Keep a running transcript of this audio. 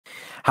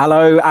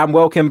Hello and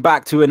welcome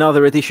back to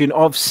another edition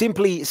of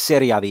Simply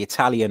Serie A, the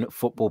Italian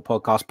football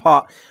podcast,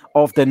 part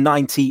of the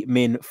 90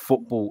 Min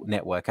Football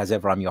Network. As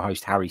ever, I'm your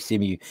host, Harry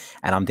Symeou,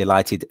 and I'm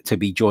delighted to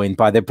be joined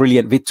by the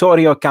brilliant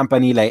Vittorio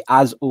Campanile.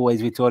 As always,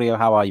 Vittorio,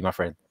 how are you, my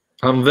friend?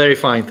 I'm very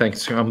fine,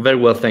 thanks. I'm very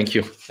well, thank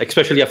you,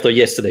 especially after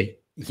yesterday.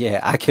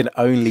 Yeah, I can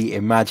only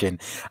imagine.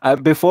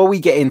 Before we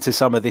get into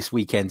some of this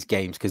weekend's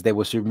games, because there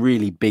were some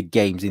really big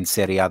games in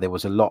Serie A, there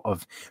was a lot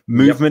of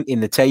movement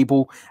in the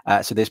table.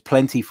 So there's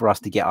plenty for us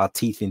to get our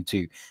teeth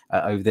into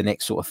over the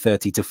next sort of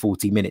 30 to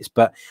 40 minutes.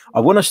 But I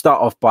want to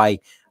start off by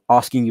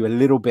asking you a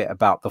little bit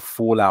about the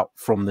fallout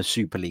from the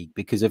Super League,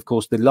 because, of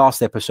course, the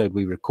last episode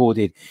we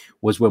recorded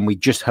was when we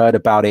just heard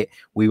about it.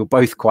 We were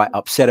both quite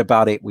upset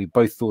about it. We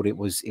both thought it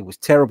was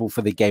terrible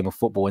for the game of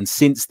football. And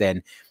since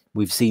then,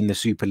 we've seen the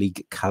Super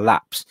League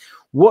collapse.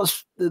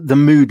 What's the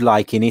mood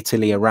like in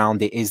Italy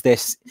around it? Is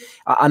this,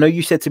 I know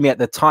you said to me at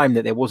the time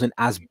that there wasn't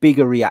as big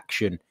a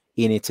reaction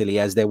in Italy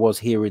as there was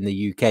here in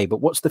the UK,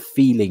 but what's the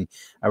feeling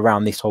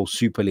around this whole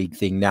Super League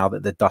thing now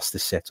that the dust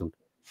has settled?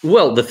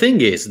 Well, the thing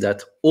is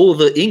that all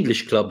the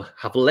English clubs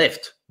have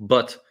left,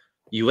 but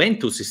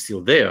Juventus is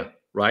still there,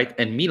 right?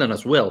 And Milan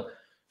as well.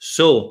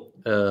 So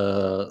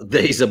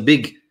there is a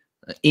big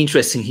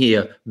interest in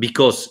here,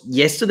 because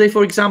yesterday,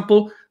 for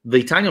example, the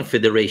Italian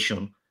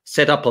Federation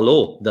set up a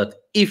law that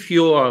if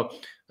you are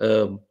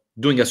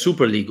doing a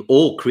Super League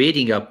or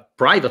creating a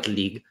private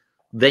league,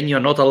 then you're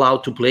not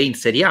allowed to play in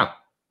Serie A,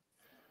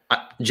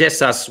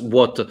 just as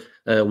what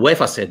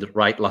UEFA said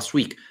right last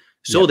week.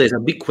 So there's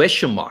a big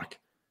question mark.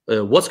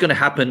 What's going to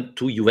happen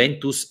to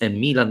Juventus and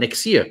Milan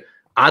next year?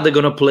 Are they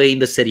going to play in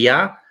the Serie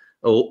A,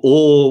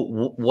 or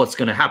what's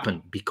going to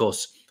happen?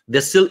 Because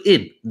they're still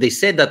in. They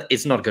said that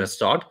it's not going to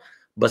start,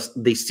 but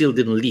they still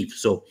didn't leave.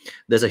 So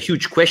there's a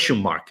huge question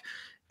mark.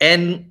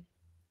 And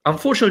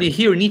unfortunately,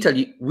 here in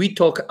Italy, we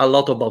talk a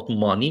lot about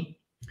money.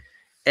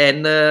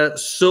 And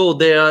so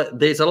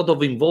there's a lot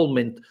of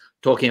involvement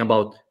talking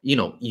about,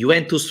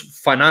 Juventus'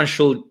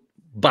 financial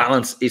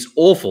balance is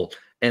awful.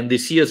 And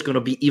this year is going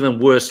to be even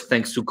worse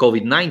thanks to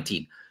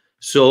COVID-19.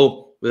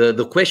 So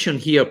the question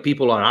here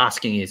people are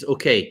asking is,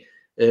 okay,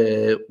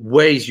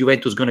 where is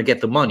Juventus going to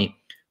get the money?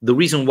 The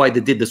reason why they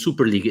did the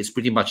Super League is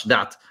pretty much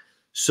that.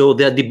 So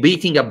they're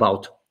debating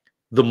about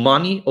the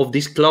money of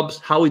these clubs,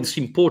 how it's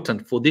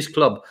important for this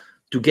club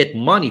to get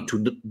money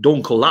to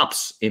don't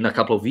collapse in a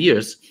couple of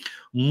years,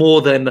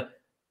 more than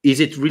is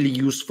it really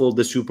useful,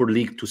 the Super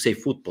League, to save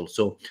football.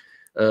 So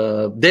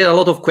there are a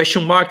lot of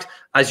question marks.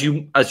 As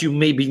you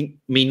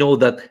may know,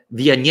 that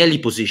the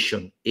Agnelli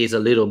position is a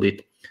little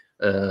bit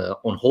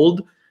on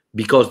hold,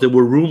 because there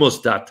were rumors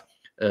that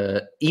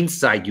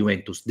inside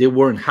Juventus they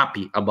weren't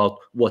happy about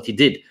what he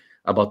did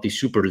about the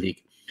Super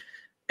League.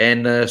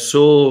 And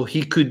so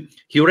he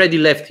already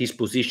left his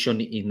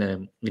position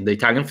in the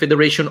Italian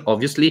Federation,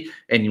 obviously,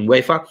 and in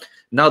UEFA.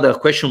 Now there's a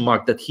question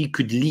mark that he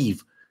could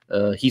leave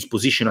his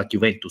position at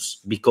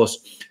Juventus,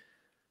 because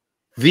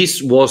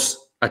this was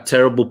a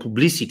terrible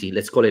publicity,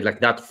 let's call it like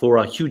that, for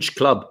a huge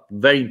club,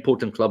 very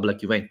important club like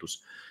Juventus.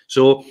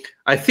 So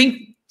I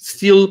think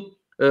still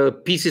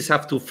pieces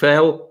have to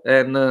fall,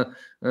 and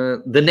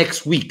the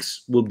next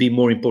weeks will be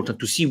more important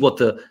to see what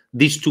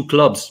these two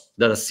clubs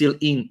that are still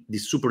in the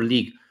Super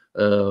League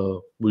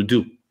will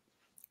do.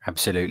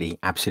 Absolutely.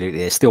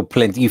 There's still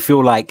plenty. You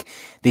feel like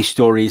this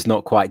story is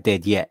not quite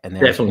dead yet, and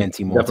there's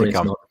plenty more to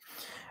come.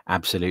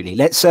 Absolutely.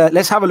 Let's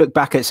have a look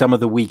back at some of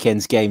the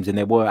weekend's games. And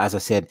there were, as I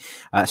said,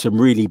 some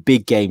really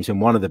big games.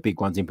 And one of the big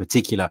ones in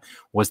particular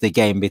was the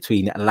game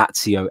between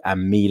Lazio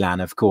and Milan.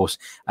 Of course,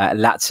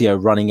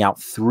 Lazio running out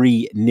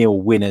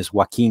 3-0 winners,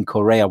 Joaquin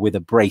Correa with a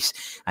brace,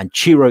 and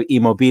Ciro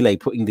Immobile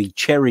putting the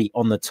cherry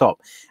on the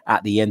top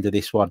at the end of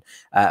this one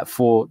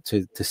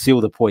to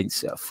seal the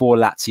points for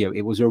Lazio.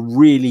 It was a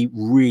really,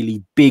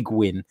 really big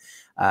win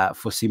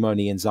for Simone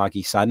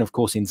Inzaghi's side. And of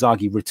course,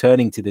 Inzaghi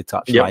returning to the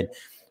touchline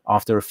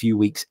after a few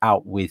weeks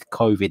out with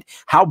COVID.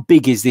 How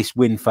big is this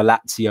win for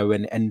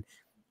Lazio, and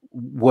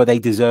were they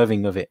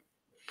deserving of it?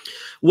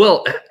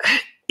 Well,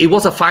 it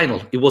was a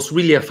final. It was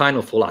really a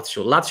final for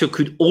Lazio. Lazio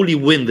could only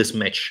win this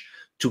match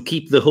to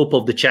keep the hope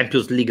of the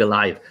Champions League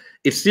alive.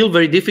 It's still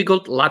very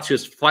difficult. Lazio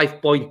is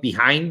 5 points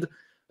behind,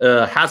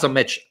 has a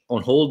match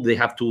on hold. They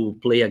have to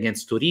play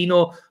against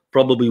Torino.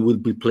 Probably will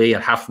be played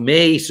at half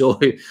May, so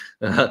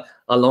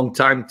a long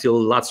time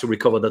till Lazio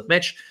recover that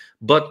match.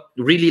 But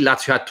really,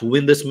 Lazio had to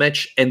win this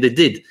match, and they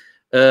did.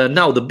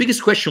 Now, the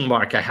biggest question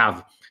mark I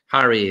have,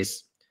 Harry,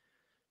 is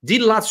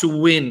did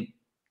Lazio win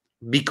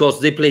because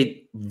they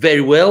played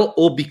very well,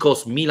 or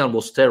because Milan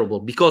was terrible?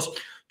 Because,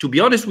 to be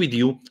honest with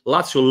you,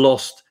 Lazio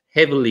lost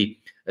heavily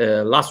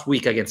last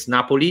week against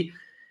Napoli,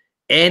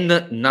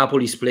 and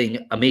Napoli is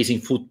playing amazing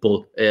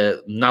football.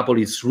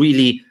 Napoli is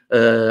really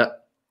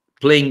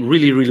playing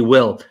really, really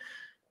well.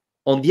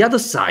 On the other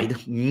side,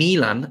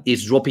 Milan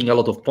is dropping a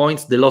lot of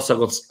points. They lost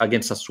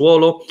against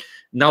Sassuolo.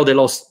 Now they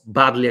lost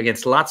badly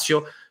against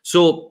Lazio.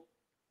 So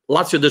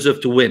Lazio deserve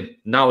to win.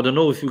 Now, I don't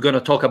know if we're going to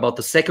talk about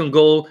the second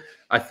goal.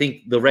 I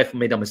think the ref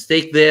made a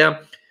mistake there.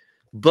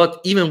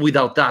 But even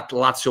without that,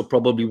 Lazio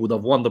probably would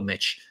have won the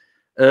match.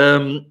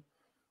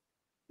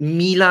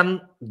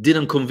 Milan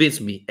didn't convince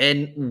me,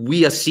 and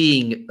we are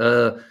seeing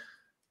a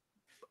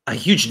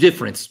huge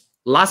difference.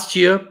 Last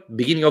year,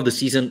 beginning of the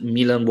season,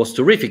 Milan was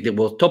terrific. They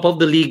were top of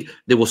the league.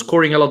 They were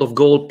scoring a lot of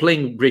goals,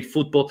 playing great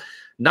football.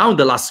 Now, in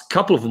the last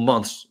couple of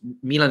months,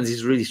 Milan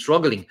is really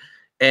struggling.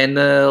 And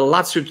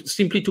Lazio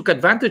simply took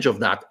advantage of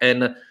that.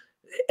 And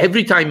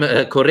every time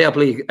Correa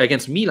plays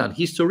against Milan,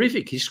 he's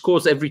terrific. He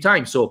scores every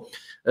time. So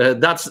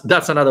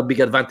that's another big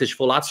advantage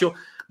for Lazio.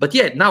 But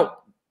yeah, now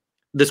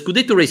the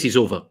Scudetto race is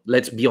over,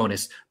 let's be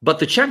honest. But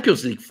the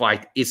Champions League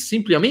fight is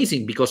simply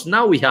amazing, because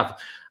now we have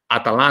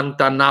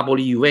Atalanta,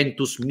 Napoli,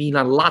 Juventus,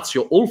 Milan,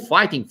 Lazio, all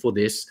fighting for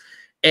this.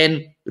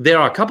 And there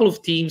are a couple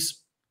of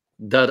teams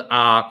that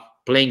are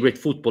playing great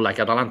football, like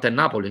Atalanta and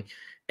Napoli,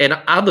 and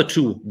other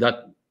two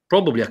that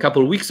probably a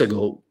couple of weeks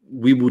ago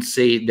we would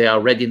say they are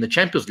ready in the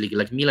Champions League,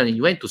 like Milan and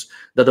Juventus,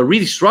 that are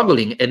really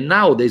struggling. And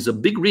now there's a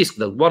big risk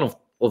that one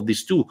of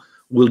these two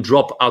will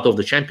drop out of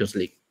the Champions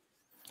League.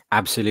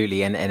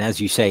 Absolutely. And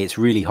as you say, it's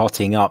really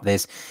hotting up.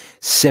 There's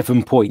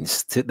 7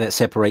 points that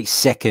separate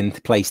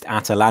second placed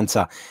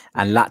Atalanta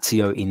and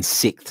Lazio in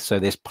 6th. So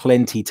there's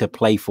plenty to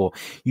play for.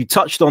 You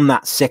touched on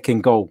that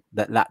second goal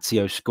that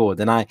Lazio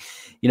scored. And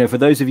for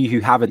those of you who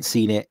haven't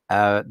seen it,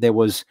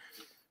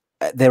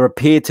 there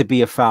appeared to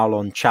be a foul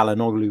on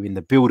Çalhanoğlu in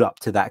the build up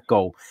to that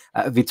goal.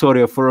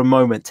 Vittorio, for a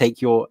moment, take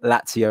your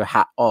Lazio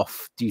hat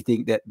off. Do you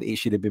think that it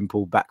should have been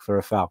pulled back for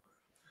a foul?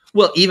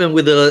 Well, even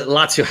with the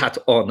Lazio hat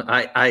on,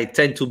 I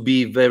tend to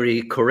be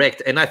very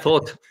correct. And I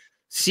thought,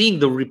 seeing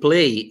the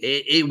replay,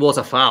 it was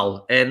a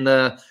foul. And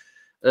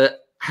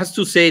has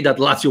to say that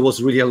Lazio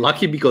was really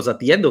unlucky, because at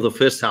the end of the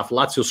first half,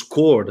 Lazio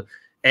scored.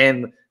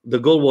 And the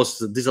goal was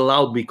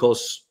disallowed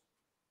because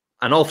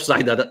an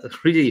offside that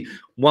really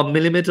 1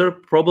 millimeter,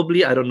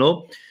 probably, I don't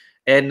know.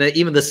 And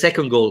even the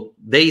second goal,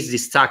 there is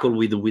this tackle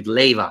with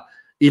Leiva.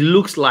 It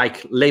looks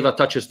like Leiva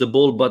touches the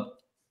ball, but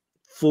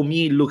for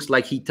me, it looks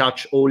like he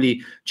touched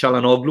only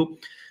Çalhanoğlu.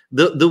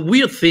 The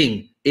weird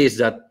thing is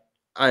that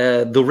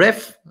the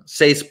ref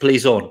says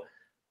plays on,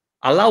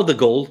 allow the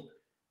goal,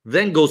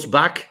 then goes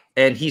back,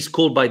 and he's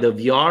called by the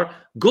VR,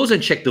 goes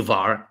and check the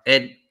VAR,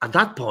 and at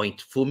that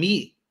point, for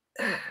me,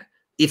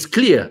 it's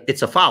clear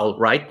it's a foul,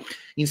 right?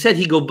 Instead,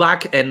 he go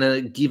back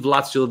and give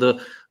Lazio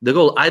the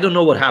goal. I don't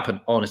know what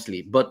happened,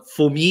 honestly, but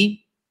for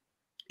me,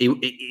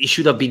 it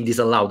should have been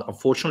disallowed,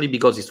 unfortunately,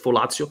 because it's for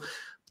Lazio.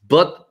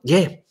 But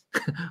yeah,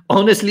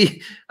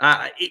 honestly,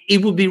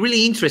 it would be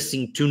really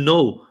interesting to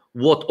know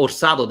what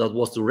Orsado, that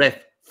was the ref,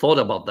 thought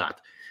about that.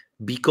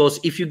 Because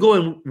if you go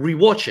and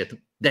rewatch it,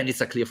 then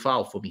it's a clear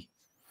foul for me.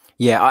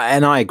 Yeah,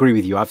 and I agree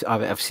with you.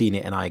 I've seen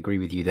it, and I agree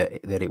with you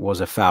that it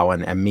was a foul,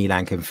 and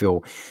Milan can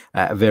feel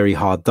very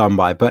hard done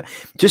by. But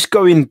just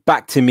going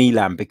back to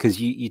Milan, because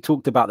you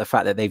talked about the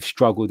fact that they've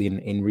struggled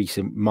in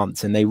recent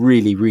months, and they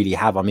really, really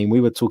have. I mean,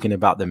 we were talking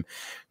about them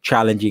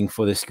challenging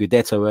for the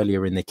Scudetto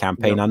earlier in the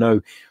campaign. Yep. I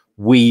know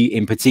we,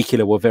 in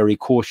particular, were very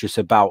cautious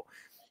about,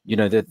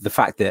 the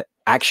fact that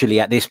actually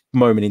at this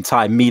moment in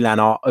time, Milan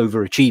are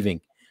overachieving.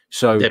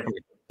 So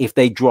definitely, if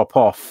they drop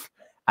off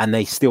and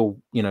they still,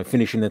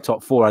 finish in the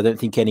top 4, I don't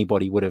think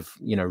anybody would have,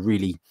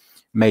 really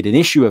made an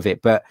issue of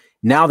it. But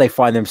now they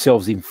find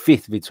themselves in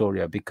 5th,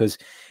 Vittorio, because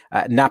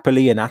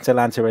Napoli and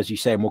Atalanta, as you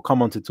say, and we'll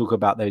come on to talk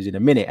about those in a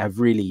minute, have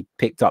really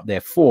picked up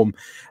their form.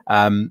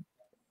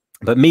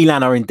 But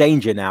Milan are in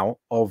danger now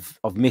of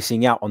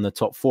missing out on the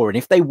top 4. And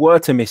if they were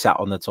to miss out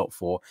on the top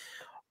 4,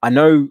 I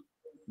know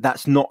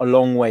that's not a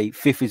long way.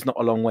 5th is not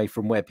a long way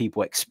from where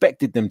people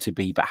expected them to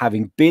be. But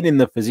having been in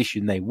the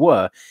position they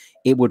were,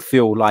 it would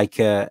feel like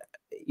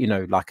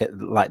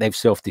like they've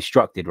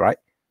self-destructed, right?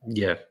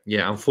 Yeah.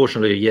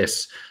 Unfortunately,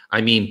 yes.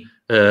 I mean,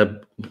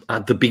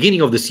 at the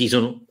beginning of the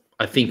season,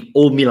 I think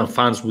all Milan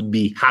fans would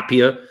be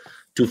happier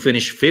to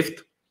finish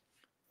 5th.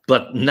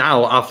 But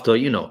now, after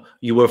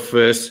you were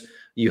first,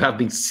 you have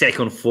been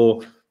second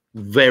for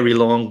very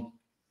long.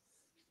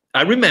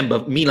 I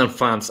remember Milan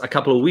fans a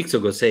couple of weeks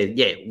ago saying,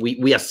 "Yeah,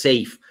 we are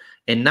safe,"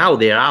 and now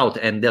they're out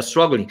and they're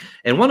struggling.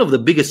 And one of the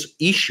biggest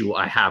issue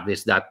I have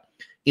is that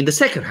in the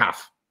second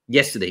half,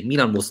 yesterday,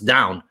 Milan was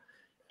down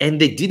and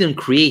they didn't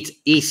create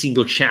a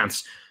single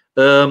chance.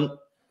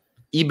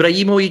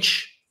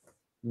 Ibrahimovic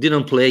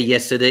didn't play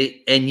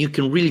yesterday, and you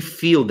can really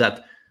feel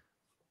that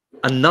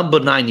a number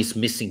 9 is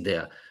missing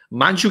there.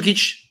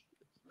 Mandzukic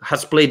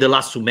has played the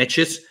last 2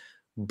 matches,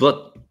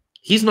 but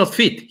he's not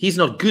fit. He's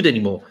not good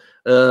anymore.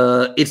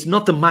 It's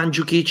not the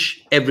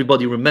Mandzukic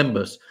everybody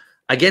remembers.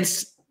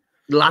 Against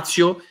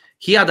Lazio,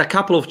 he had a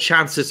couple of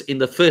chances in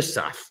the first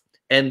half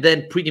and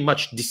then pretty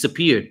much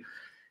disappeared.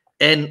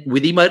 And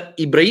with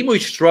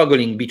Ibrahimovic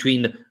struggling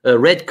between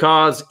red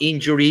cards,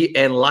 injury,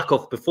 and lack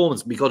of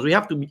performance, because we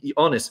have to be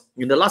honest,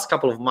 in the last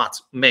couple of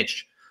months,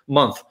 Ibra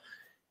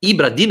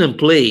didn't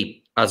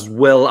play as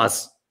well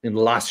as in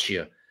last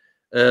year.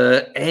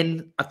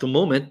 And at the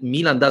moment,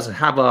 Milan doesn't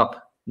have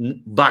a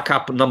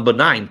backup number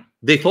 9.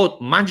 They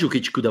thought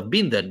Mandzukic could have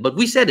been there, but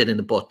we said it in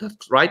the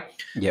podcast, right?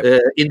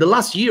 Yep. In the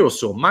last year or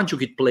so,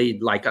 Mandzukic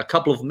played like a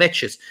couple of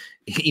matches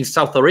in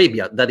Saudi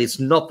Arabia that is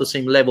not the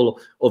same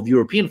level of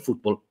European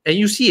football. And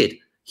you see it.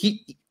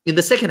 In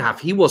the second half,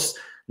 he was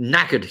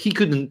knackered. He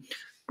couldn't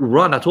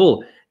run at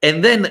all.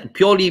 And then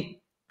Pioli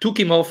took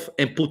him off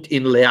and put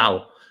in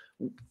Leao.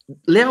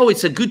 Leao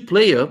is a good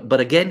player, but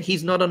again,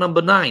 he's not a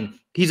number 9.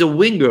 He's a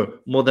winger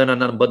more than a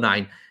number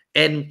 9.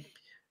 And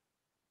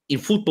in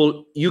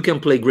football, you can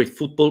play great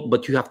football,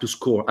 but you have to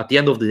score. At the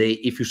end of the day,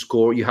 if you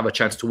score, you have a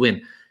chance to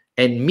win.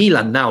 And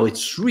Milan now,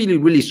 it's really,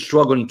 really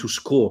struggling to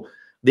score.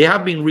 They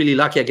have been really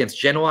lucky against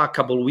Genoa a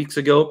couple of weeks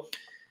ago.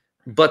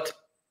 But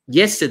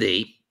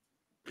yesterday,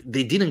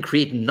 they didn't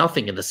create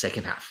nothing in the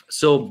second half.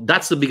 So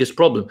that's the biggest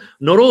problem.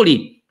 Not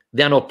only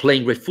they're not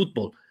playing great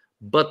football,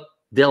 but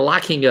they're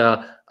lacking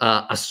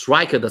a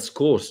striker that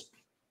scores.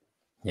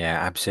 Yeah,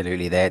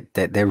 absolutely.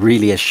 They're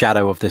really a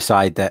shadow of the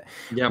side that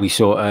we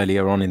saw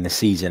earlier on in the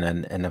season,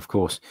 and of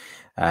course,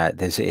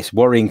 it's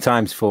worrying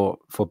times for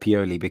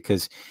Pioli,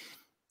 because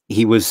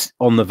he was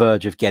on the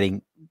verge of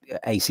getting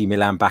AC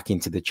Milan back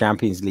into the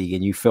Champions League,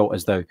 and you felt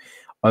as though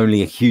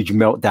only a huge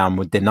meltdown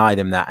would deny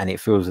them that, and it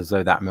feels as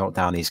though that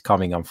meltdown is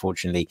coming,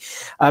 unfortunately.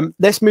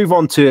 Let's move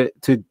on to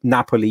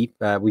Napoli.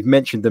 We've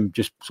mentioned them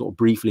just sort of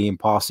briefly in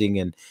passing,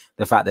 and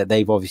the fact that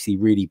they've obviously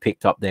really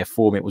picked up their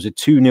form. It was a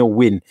 2-0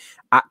 win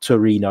at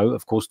Torino.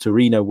 Of course,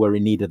 Torino were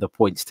in need of the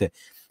points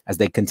as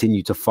they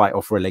continue to fight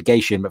off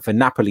relegation. But for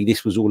Napoli,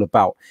 this was all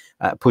about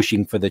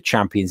pushing for the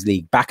Champions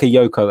League.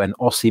 Bakayoko and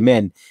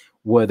Osimhen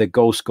were the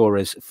goal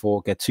scorers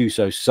for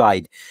Gattuso's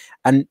side.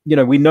 And,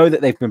 we know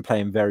that they've been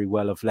playing very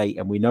well of late,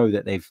 and we know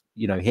that they've,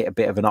 hit a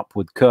bit of an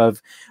upward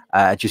curve.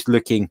 Just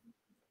looking,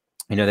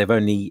 they've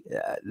only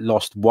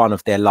lost one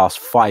of their last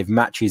 5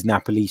 matches,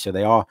 Napoli, so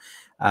they are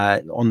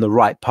on the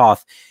right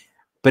path.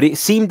 But it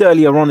seemed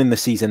earlier on in the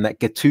season that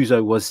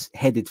Gattuso was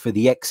headed for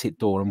the exit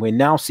door, and we're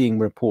now seeing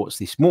reports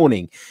this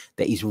morning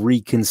that he's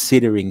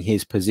reconsidering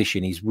his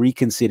position. He's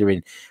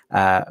reconsidering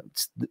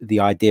the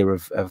idea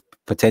of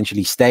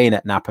potentially staying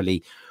at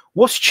Napoli.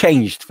 What's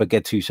changed for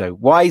Gattuso?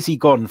 Why has he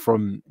gone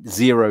from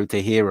 0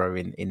 to hero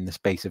in the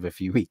space of a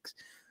few weeks?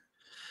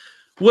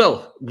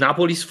 Well,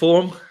 Napoli's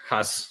form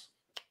has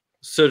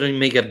certainly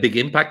made a big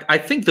impact. I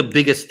think the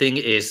biggest thing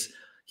is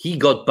he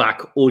got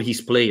back all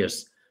his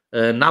players.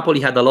 Napoli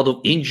had a lot of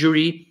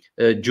injury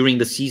during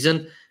the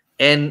season.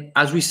 And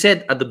as we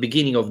said at the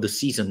beginning of the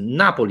season,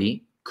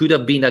 Napoli could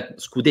have been a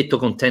Scudetto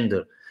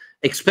contender,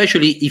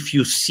 especially if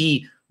you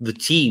see the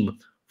team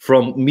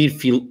from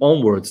midfield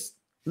onwards.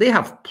 They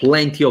have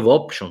plenty of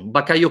options.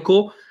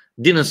 Bakayoko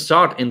didn't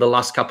start in the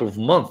last couple of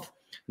months.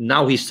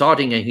 Now he's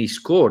starting and he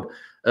scored.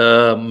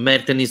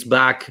 Mertens is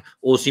back.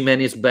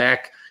 Osimhen is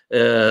back.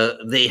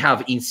 They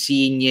have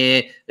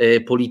Insigne,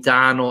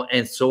 Politano,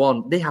 and so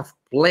on. They have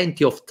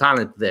plenty of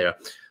talent there.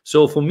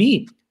 So for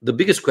me, the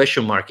biggest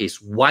question mark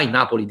is why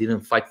Napoli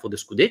didn't fight for the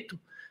Scudetto.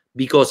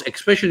 Because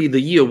especially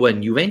the year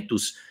when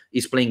Juventus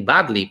is playing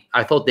badly,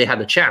 I thought they had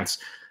a chance.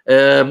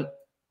 The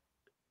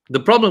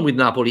problem with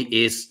Napoli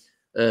is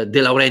De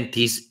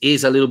Laurentiis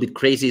is a little bit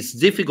crazy. It's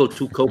difficult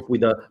to cope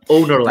with an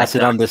owner like that. That's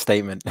an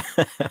understatement.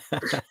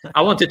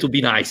 I wanted to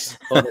be nice,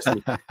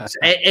 honestly.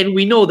 And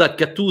we know that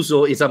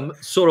Gattuso is a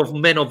sort of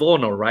man of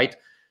honor, right?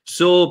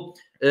 So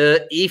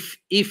if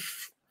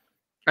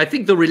I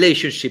think the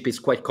relationship is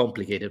quite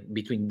complicated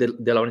between De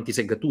Laurentiis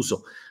and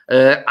Gattuso.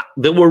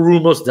 There were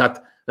rumors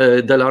that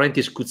De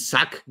Laurentiis could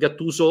sack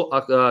Gattuso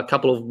a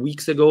couple of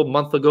weeks ago, a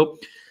month ago.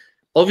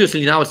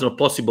 Obviously, now it's not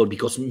possible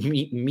because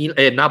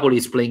Napoli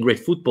is playing great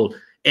football.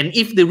 And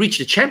if they reach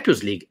the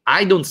Champions League,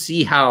 I don't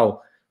see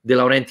how De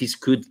Laurentiis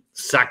could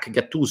sack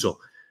Gattuso.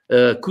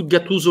 Could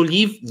Gattuso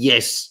leave?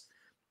 Yes.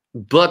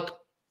 But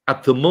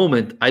at the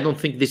moment, I don't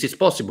think this is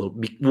possible.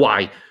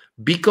 Why?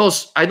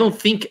 Because I don't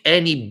think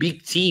any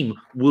big team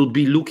will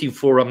be looking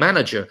for a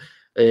manager.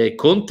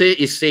 Conte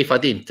is safe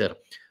at Inter.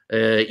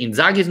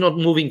 Inzaghi is not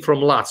moving from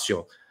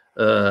Lazio.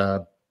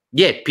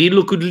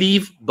 Pirlo could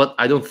leave, but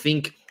I don't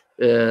think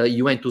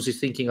Juventus is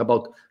thinking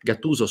about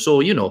Gattuso.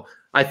 So,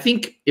 I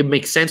think it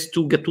makes sense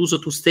to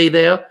Gattuso to stay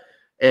there.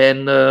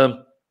 And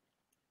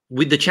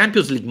with the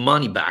Champions League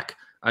money back,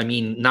 I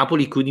mean,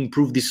 Napoli could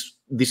improve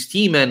this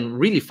team and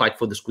really fight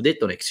for the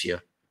Scudetto next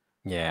year.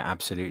 Yeah,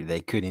 absolutely.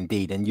 They could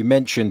indeed. And you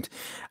mentioned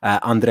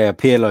Andrea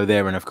Pirlo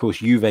there. And of course,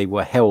 Juve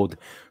were held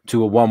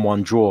to a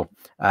 1-1 draw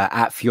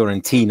at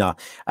Fiorentina.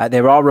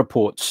 There are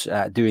reports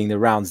doing the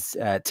rounds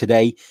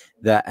today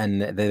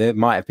and they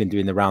might have been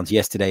doing the rounds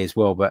yesterday as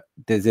well. But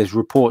there's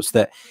reports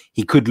that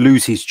he could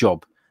lose his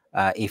job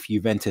if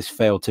Juventus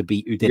fail to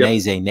beat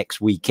Udinese next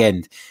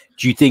weekend.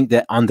 Do you think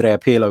that Andrea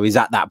Pirlo is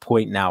at that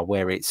point now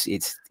where it's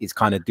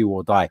kind of do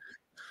or die?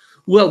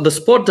 Well, the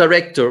sport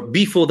director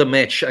before the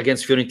match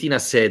against Fiorentina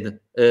said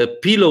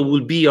Pirlo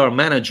will be our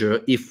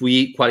manager if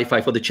we qualify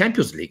for the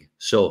Champions League.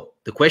 So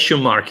the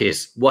question mark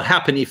is what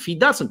happens if he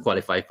doesn't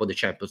qualify for the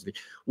Champions League,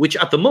 which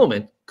at the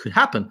moment could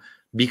happen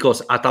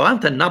because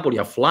Atalanta and Napoli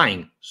are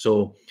flying.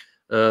 So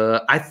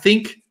I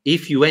think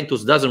if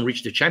Juventus doesn't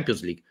reach the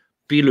Champions League,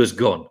 Pirlo is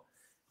gone.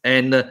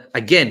 And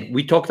again,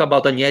 we talked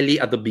about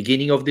Agnelli at the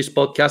beginning of this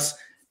podcast,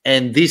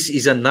 and this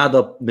is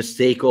another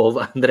mistake of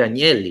Andrea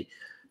Agnelli.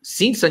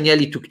 Since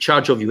Agnelli took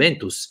charge of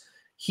Juventus,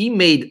 he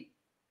made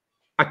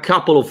a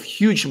couple of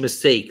huge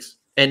mistakes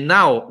and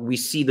now we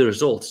see the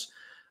results.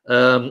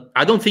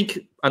 I don't think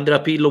Andrea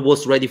Pirlo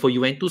was ready for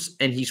Juventus,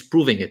 and he's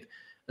proving it.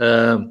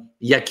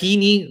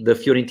 Iachini, the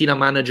Fiorentina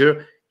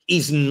manager,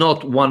 is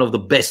not one of the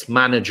best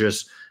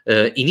managers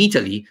in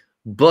Italy,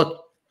 but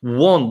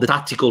won the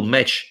tactical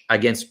match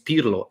against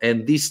Pirlo,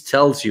 and this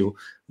tells you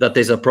that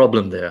there's a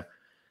problem there.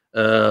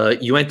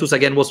 Juventus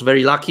again was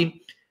very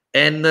lucky,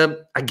 and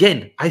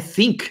again, I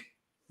think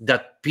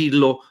that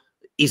Pirlo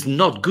is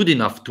not good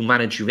enough to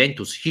manage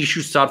Juventus. He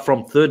should start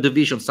from third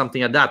division,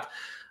 something like that.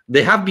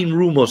 There have been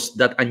rumors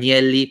that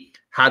Agnelli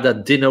had a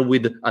dinner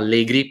with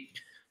Allegri.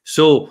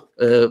 So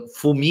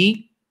for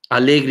me,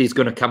 Allegri is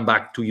going to come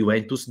back to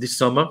Juventus this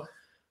summer.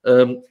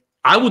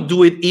 I would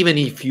do it even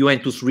if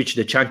Juventus reach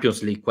the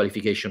Champions League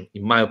qualification,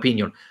 in my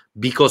opinion,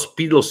 because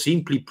Pirlo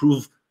simply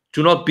proved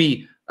to not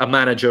be a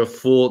manager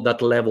for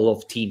that level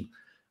of team.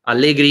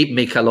 Allegri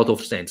make a lot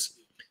of sense.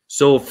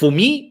 So for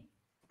me,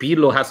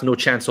 Pirlo has no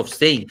chance of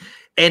staying.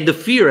 And the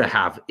fear I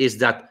have is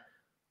that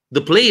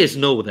the players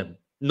know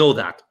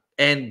that,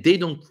 and they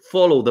don't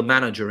follow the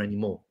manager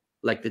anymore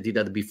like they did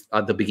at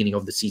the beginning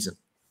of the season.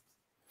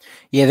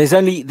 Yeah, there's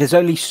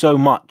only so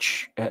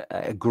much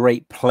a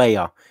great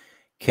player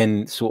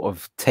can sort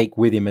of take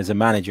with him as a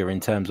manager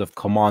in terms of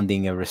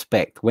commanding a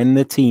respect. When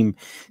the team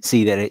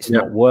see that it's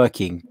not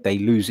working, they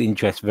lose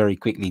interest very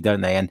quickly,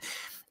 don't they? And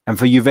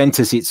for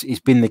Juventus, it's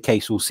been the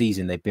case all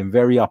season. They've been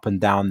very up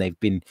and down. They've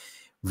been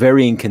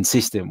very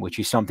inconsistent, which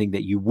is something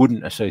that you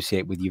wouldn't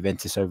associate with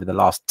Juventus over the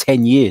last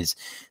 10 years.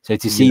 So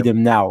to see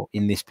them now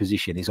in this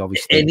position is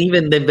obviously... And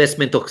even the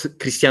investment of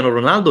Cristiano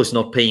Ronaldo is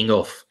not paying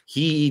off.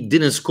 He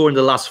didn't score in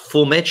the last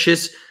 4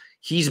 matches.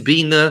 He's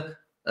been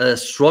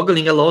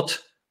struggling a lot.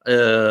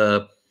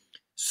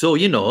 So,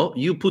 you know,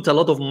 you put a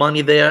lot of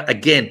money there.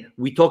 Again,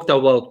 we talked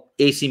about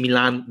AC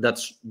Milan that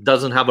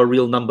doesn't have a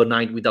real number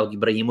 9 without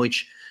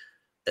Ibrahimovic.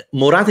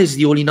 Morata is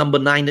the only number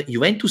 9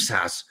 Juventus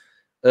has.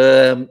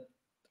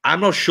 I'm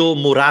not sure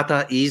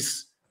Morata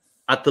is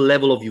at the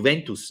level of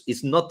Juventus.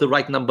 It's not the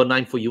right number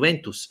 9 for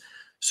Juventus.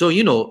 So,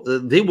 you know,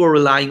 they were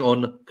relying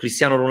on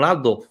Cristiano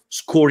Ronaldo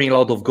scoring a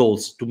lot of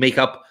goals to make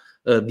up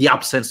the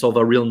absence of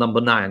a real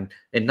number 9.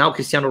 And now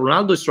Cristiano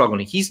Ronaldo is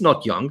struggling. He's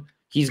not young.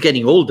 He's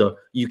getting older.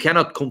 You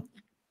cannot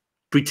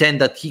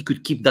pretend that he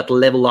could keep that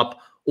level up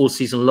all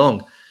season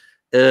long.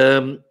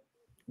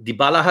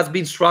 Dybala has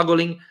been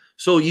struggling.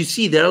 So you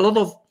see, there are a lot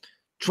of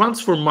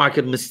transfer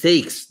market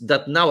mistakes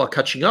that now are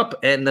catching up.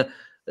 And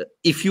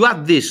if you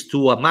add this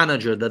to a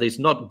manager that is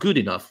not good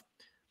enough,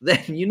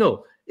 then, you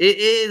know,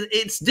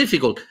 it's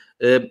difficult.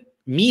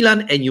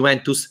 Milan and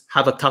Juventus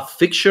have a tough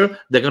fixture.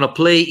 They're going to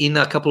play in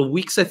a couple of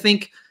weeks, I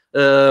think.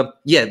 The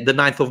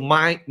 9th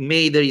of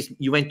May, there is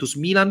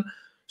Juventus-Milan.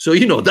 So,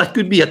 you know, that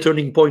could be a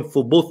turning point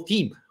for both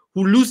teams.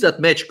 Who lose that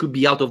match could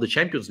be out of the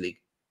Champions League.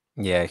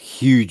 Yeah,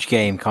 huge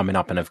game coming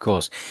up. And of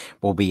course,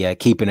 we'll be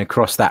keeping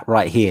across that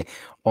right here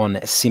on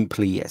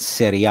Simply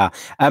Serie A.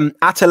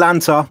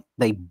 Atalanta,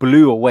 they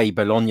blew away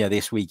Bologna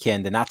this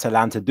weekend, and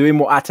Atalanta doing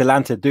what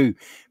Atalanta do,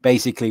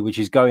 basically, which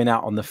is going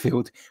out on the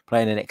field,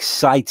 playing an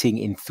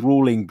exciting,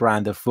 enthralling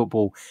brand of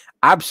football,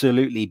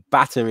 absolutely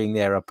battering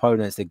their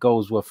opponents. The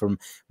goals were from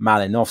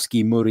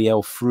Malinovsky,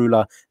 Muriel,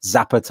 Frula,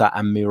 Zapata,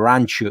 and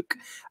Miranchuk.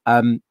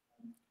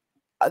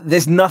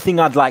 There's nothing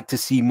I'd like to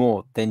see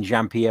more than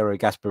Gianpiero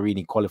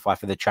Gasperini qualify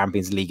for the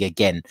Champions League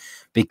again,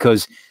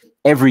 because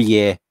every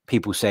year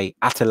people say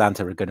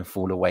Atalanta are going to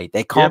fall away.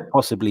 They can't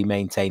possibly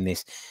maintain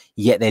this,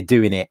 yet they're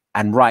doing it.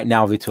 And right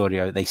now,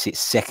 Vittorio, they sit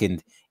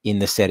second in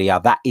the Serie A.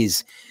 That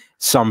is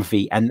some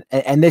feat. And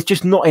there's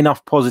just not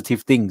enough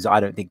positive things, I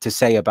don't think, to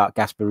say about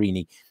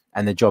Gasperini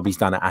and the job he's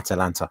done at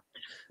Atalanta.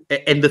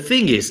 And the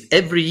thing is,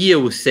 every year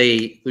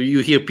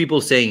you hear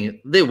people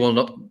saying they will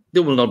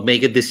not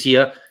make it this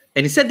year.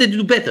 And instead they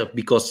do better,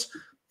 because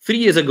 3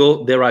 years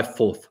ago, they arrived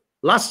 4th.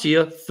 Last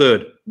year,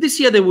 3rd. This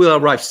year, they will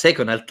arrive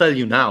 2nd. I'll tell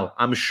you now.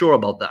 I'm sure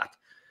about that.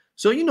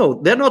 So, you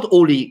know, they're not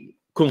only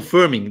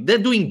confirming, they're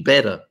doing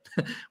better,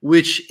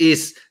 which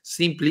is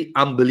simply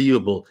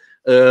unbelievable.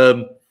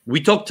 We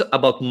talked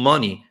about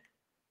money.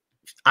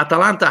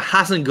 Atalanta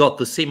hasn't got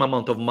the same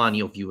amount of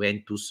money of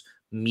Juventus,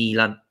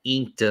 Milan,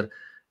 Inter,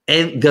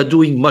 and they're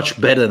doing much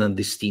better than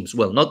these teams.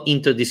 Well, not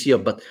Inter this year,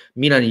 but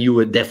Milan and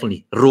Juve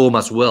definitely. Roma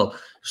as well.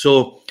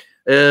 So,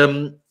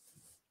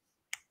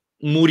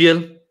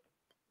 Muriel,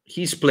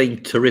 he's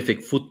playing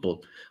terrific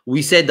football.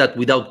 We said that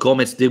without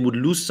Gomez, they would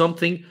lose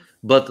something,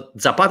 but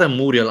Zapata and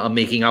Muriel are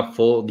making up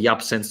for the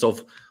absence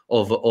of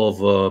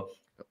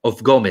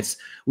Gomez.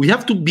 We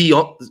have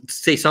to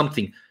say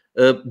something.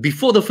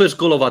 Before the first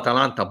goal of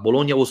Atalanta,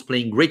 Bologna was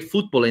playing great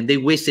football, and they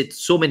wasted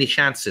so many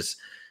chances.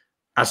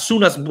 As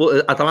soon as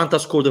Atalanta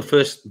scored the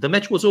first, the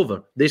match was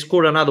over. They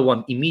scored another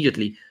one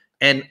immediately,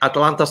 and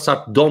Atalanta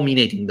started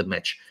dominating the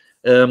match.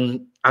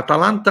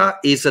 Atalanta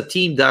is a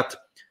team that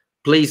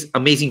plays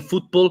amazing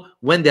football.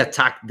 When they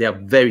attack, they are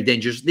very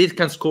dangerous. They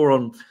can score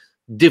on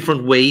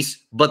different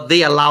ways, but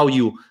they allow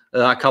you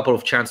a couple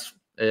of chances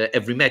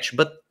every match.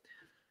 But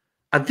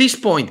at this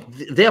point,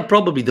 they are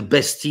probably the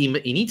best team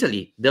in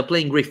Italy. They're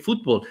playing great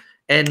football.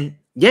 And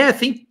yeah, I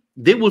think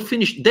they will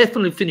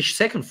definitely finish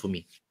second for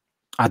me.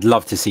 I'd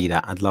love to see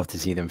that. I'd love to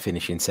see them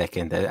finish in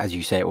second. As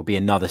you say, it will be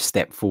another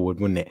step forward,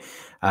 wouldn't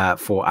it,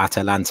 for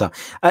Atalanta?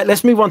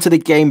 Let's move on to the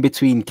game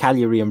between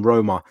Cagliari and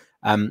Roma.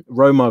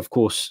 Roma, of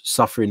course,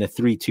 suffering a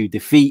 3-2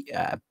 defeat.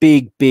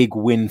 Big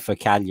win for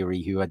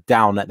Cagliari, who are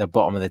down at the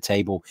bottom of the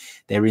table.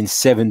 They're in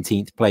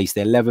 17th place.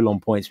 They're level on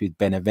points with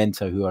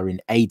Benevento, who are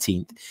in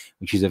 18th,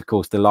 which is, of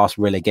course, the last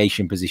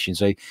relegation position.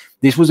 So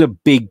this was a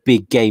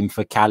big game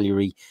for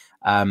Cagliari.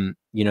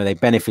 They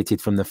benefited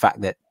from the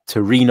fact that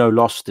Torino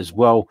lost as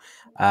well,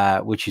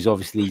 which is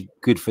obviously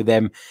good for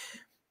them.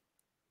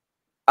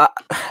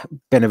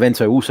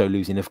 Benevento also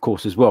losing, of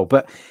course, as well.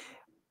 But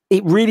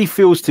it really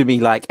feels to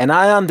me like, and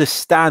I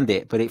understand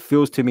it, but it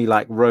feels to me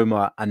like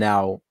Roma are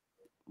now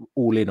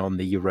all in on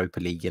the Europa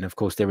League. And of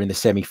course, they're in the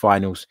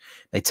semi-finals.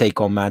 They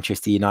take on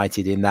Manchester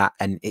United in that.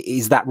 And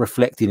is that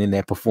reflected in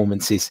their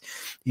performances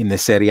in the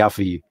Serie A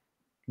for you?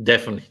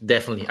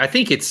 Definitely. I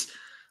think it's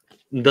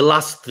the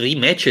last 3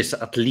 matches,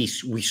 at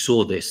least, we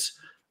saw this.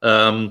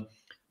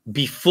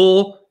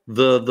 Before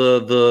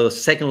the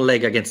second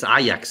leg against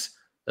Ajax,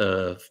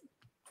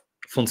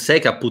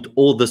 Fonseca put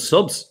all the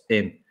subs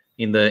in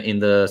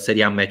the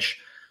Serie A match.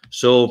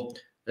 So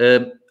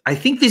I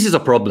think this is a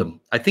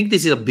problem. I think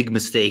this is a big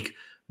mistake,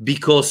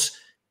 because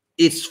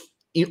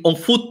on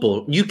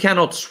football, you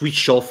cannot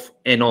switch off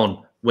and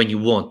on when you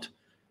want.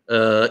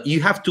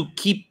 You have to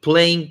keep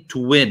playing to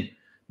win,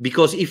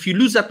 because if you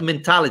lose that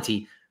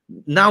mentality,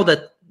 now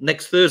that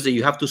next Thursday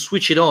you have to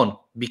switch it on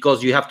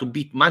because you have to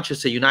beat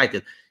Manchester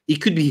United,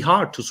 it could be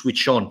hard to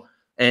switch on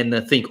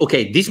and think,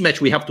 okay, this match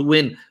we have to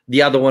win,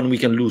 the other one we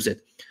can lose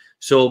it.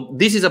 So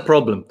this is a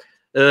problem.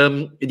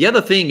 The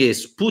other thing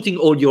is putting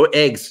all your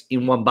eggs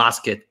in one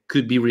basket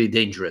could be really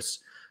dangerous.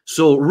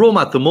 So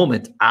Roma at the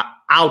moment are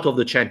out of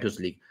the Champions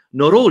League.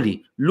 Not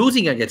only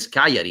losing against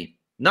Cagliari,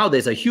 now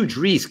there's a huge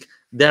risk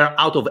they're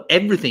out of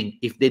everything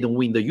if they don't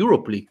win the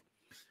Europa League.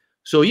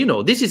 So,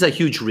 this is a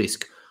huge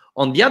risk.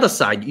 On the other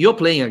side, you're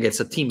playing against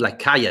a team like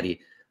Cagliari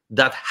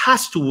that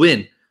has to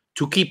win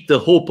to keep the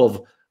hope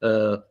of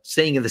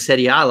staying in the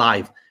Serie A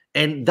alive.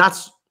 And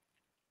that's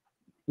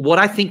what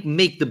I think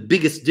make the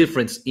biggest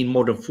difference in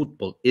modern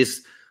football,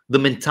 is the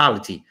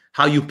mentality,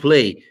 how you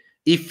play.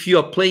 If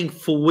you're playing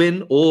for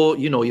win, or,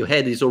 your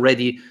head is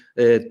already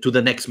to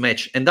the next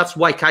match. And that's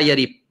why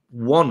Cagliari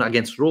won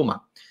against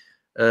Roma.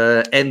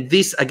 And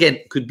this, again,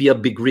 could be a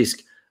big risk.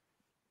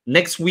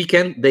 Next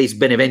weekend, there is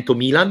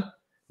Benevento-Milan.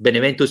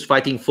 Benevento is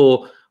fighting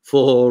for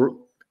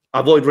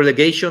avoid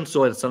relegation,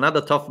 so it's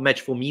another tough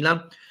match for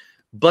Milan.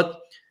 But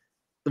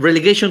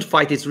relegation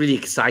fight is really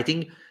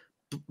exciting.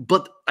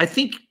 But I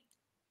think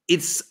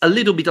it's a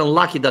little bit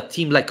unlucky that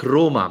team like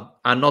Roma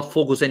are not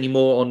focused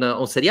anymore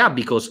on Serie A,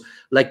 because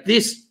like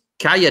this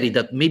Cagliari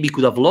that maybe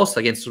could have lost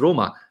against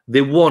Roma,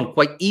 they won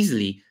quite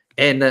easily,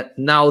 and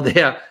now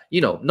they are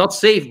not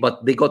safe,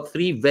 but they got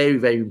 3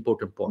 very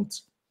important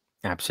points.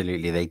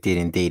 Absolutely, they did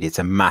indeed. It's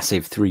a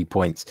massive 3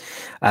 points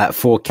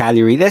for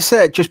Cagliari. Let's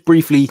just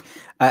briefly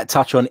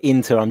touch on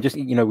Inter. I'm just,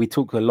 we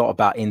talk a lot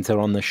about Inter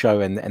on the show,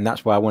 and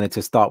that's why I wanted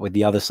to start with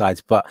the other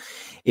sides. But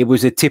it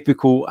was a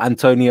typical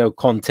Antonio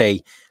Conte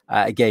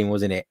game,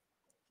 wasn't it?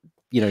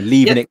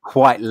 Leaving it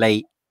quite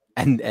late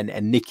and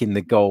nicking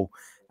the goal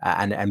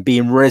and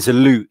being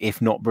resolute,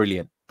 if not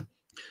brilliant.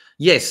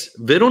 Yes,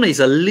 Verona is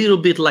a little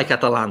bit like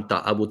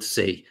Atalanta, I would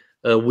say,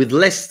 with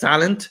less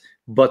talent,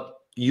 but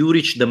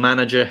Juric, the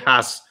manager,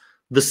 has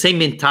the same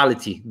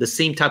mentality, the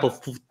same type of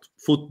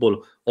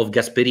football of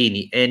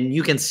Gasperini, and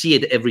you can see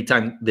it every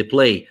time they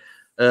play.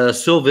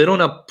 So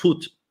Verona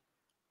put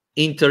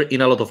Inter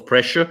in a lot of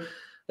pressure.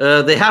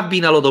 There have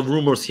been a lot of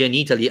rumors here in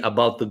Italy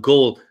about the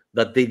goal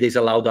that they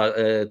disallowed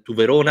to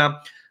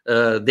Verona.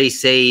 They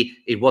say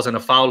it wasn't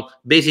a foul.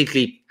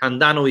 Basically,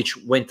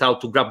 Handanovic went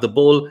out to grab the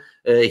ball.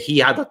 He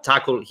had a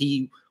tackle.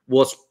 He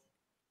was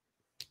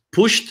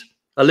pushed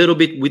a little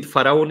bit with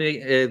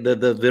Faraone,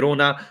 the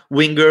Verona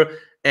winger,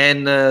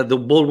 and the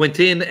ball went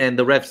in, and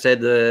the ref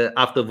said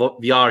after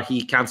VR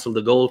he canceled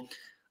the goal.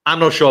 I'm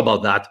not sure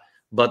about that,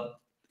 but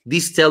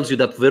this tells you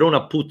that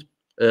Verona put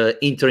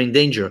Inter in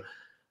danger.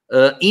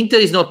 Inter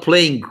is not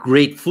playing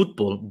great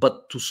football,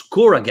 but to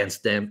score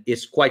against them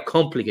is quite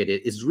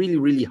complicated. It's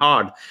really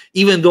hard,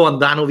 even though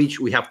Handanovic,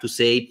 we have to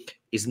say,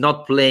 is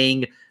not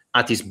playing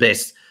at his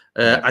best.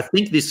 I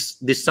think this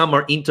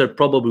summer Inter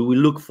probably will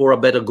look for a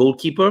better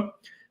goalkeeper,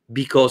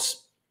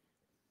 because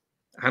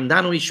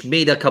Handanovic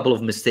made a couple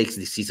of mistakes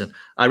this season.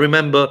 I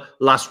remember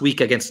last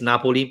week against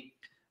Napoli,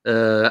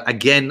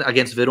 again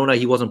against Verona,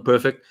 he wasn't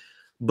perfect,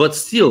 but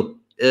still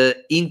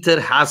Inter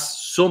has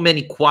so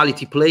many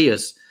quality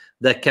players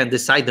that can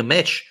decide the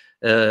match.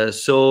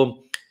 And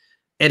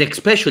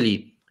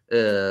especially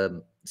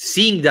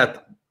seeing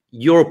that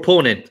your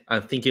opponent,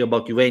 I'm thinking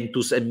about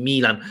Juventus and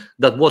Milan,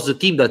 that was the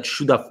team that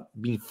should have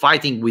been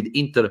fighting with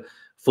Inter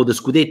for the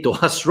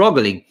Scudetto, are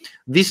struggling.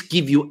 This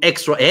gives you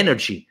extra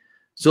energy.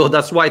 So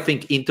that's why I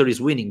think Inter is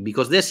winning,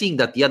 because they're seeing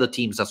that the other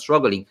teams are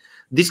struggling.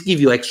 This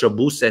gives you extra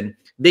boost, and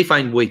they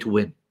find a way to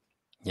win.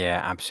 Yeah,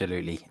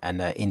 absolutely.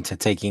 And Inter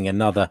taking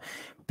another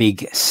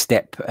big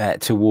step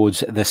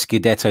towards the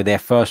Scudetto, their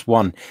first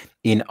one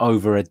in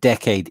over a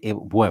decade.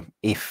 Well,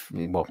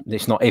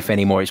 it's not if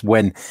anymore, it's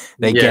when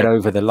they get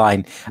over the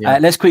line.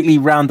 Let's quickly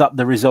round up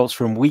the results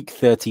from week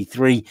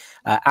 33.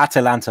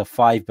 Atalanta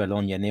 5,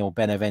 Bologna 0,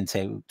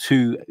 Benevento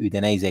 2,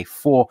 Udinese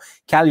 4,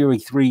 Cagliari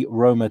 3,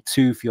 Roma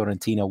 2,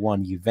 Fiorentina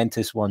 1,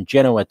 Juventus 1,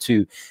 Genoa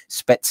 2,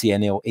 Spezia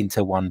 0,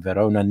 Inter 1,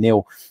 Verona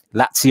 0,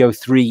 Lazio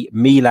 3,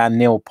 Milan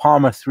 0,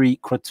 Parma 3,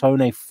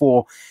 Crotone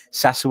 4,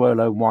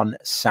 Sassuolo 1,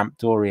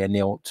 Sampdoria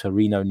 0,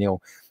 Torino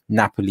 0,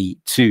 Napoli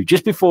 2.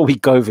 Just before we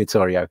go,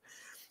 Vittorio,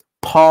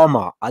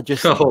 Parma are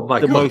just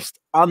most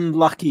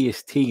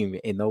unluckiest team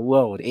in the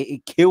world.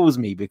 It kills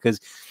me because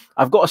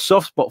I've got a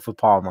soft spot for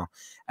Parma.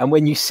 And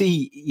when you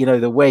see,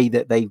 the way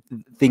that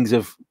things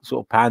have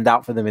sort of panned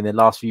out for them in the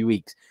last few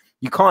weeks,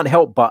 you can't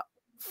help but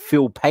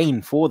feel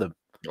pain for them.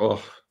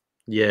 Oh,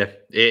 yeah.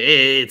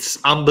 It's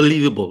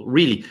unbelievable,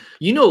 really.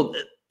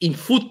 In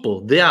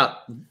football, there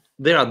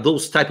are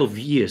those type of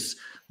years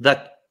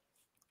that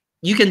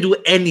you can do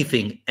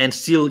anything and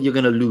still you're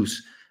going to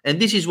lose. And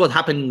this is what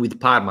happened with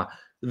Parma.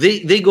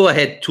 They go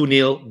ahead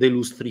 2-0, they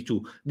lose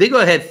 3-2. They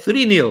go ahead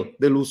 3-0,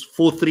 they lose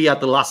 4-3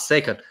 at the last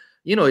second.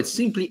 It's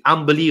simply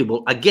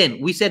unbelievable. Again,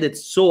 we said it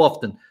so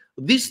often.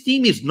 This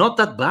team is not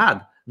that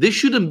bad. They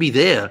shouldn't be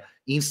there.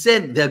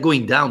 Instead, they're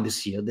going down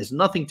this year. There's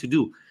nothing to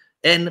do.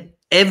 And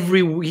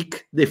every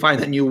week, they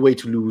find a new way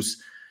to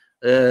lose.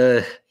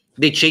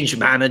 They change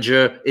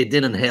manager. It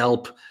didn't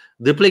help.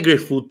 They play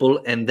great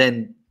football, and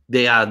then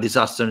they are a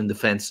disaster in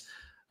defense.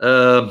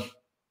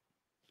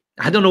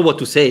 I don't know what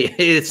to say.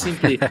 It's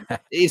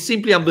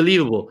simply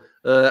unbelievable.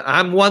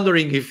 I'm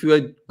wondering if you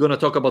are going to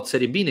talk about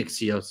Serie B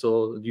next year,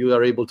 so you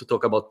are able to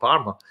talk about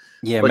Parma.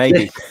 Yeah, but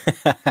maybe.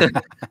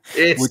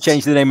 We'll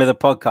change the name of the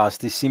podcast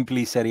to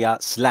Simply Serie A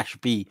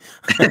 /B.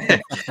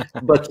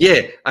 But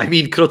yeah, I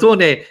mean,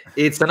 Crotone,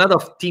 it's another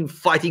team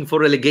fighting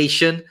for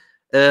relegation.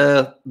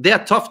 They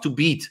are tough to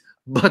beat,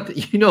 but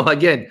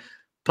again,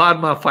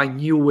 Parma find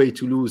new way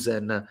to lose,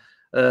 and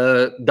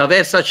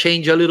D'Aversa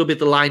changed a little bit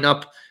the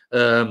lineup.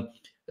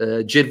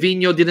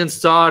 Gervinho didn't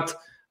start.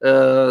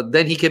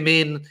 Then he came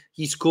in,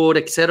 he scored,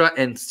 etc.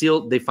 And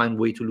still they find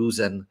way to lose.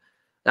 And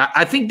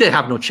I think they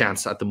have no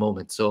chance at the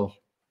moment. So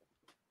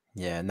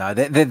yeah, no,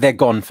 they're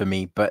gone for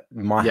me. But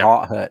my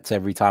heart hurts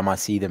every time I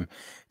see them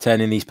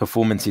turn in these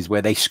performances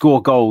where they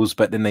score goals,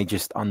 but then they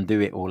just undo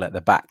it all at the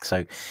back.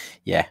 So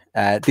yeah,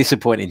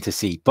 disappointing to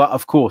see. But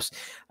of course,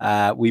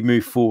 we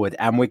move forward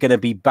and we're going to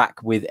be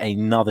back with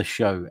another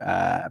show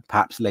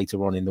perhaps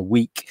later on in the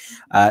week.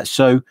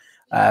 So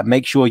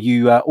make sure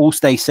you all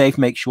stay safe.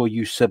 Make sure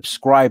you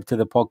subscribe to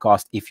the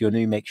podcast. If you're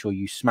new, make sure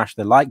you smash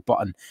the like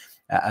button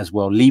as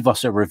well. Leave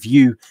us a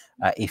review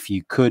if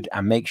you could,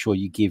 and make sure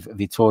you give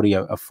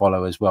Vittorio a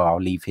follow as well. I'll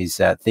leave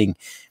his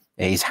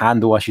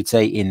handle, I should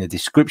say, in the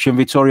description.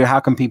 Vittorio,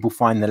 how can people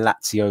find the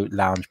Lazio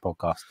Lounge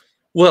podcast?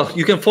 Well,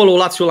 you can follow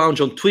Lazio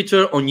Lounge on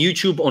Twitter, on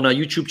YouTube, on our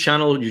YouTube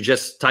channel. You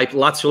just type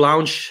Lazio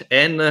Lounge,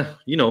 and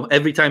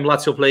every time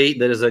Lazio play,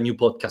 there is a new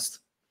podcast.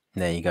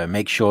 There you go.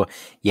 Make sure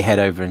you head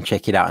over and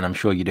check it out. And I'm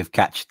sure you'd have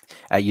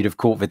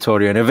caught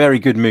Vittorio in a very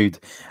good mood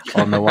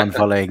on the one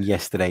following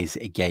yesterday's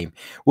game.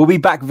 We'll be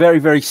back very,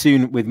 very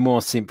soon with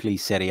more Simply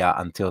Serie A.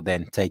 Until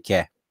then, take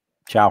care.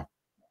 Ciao.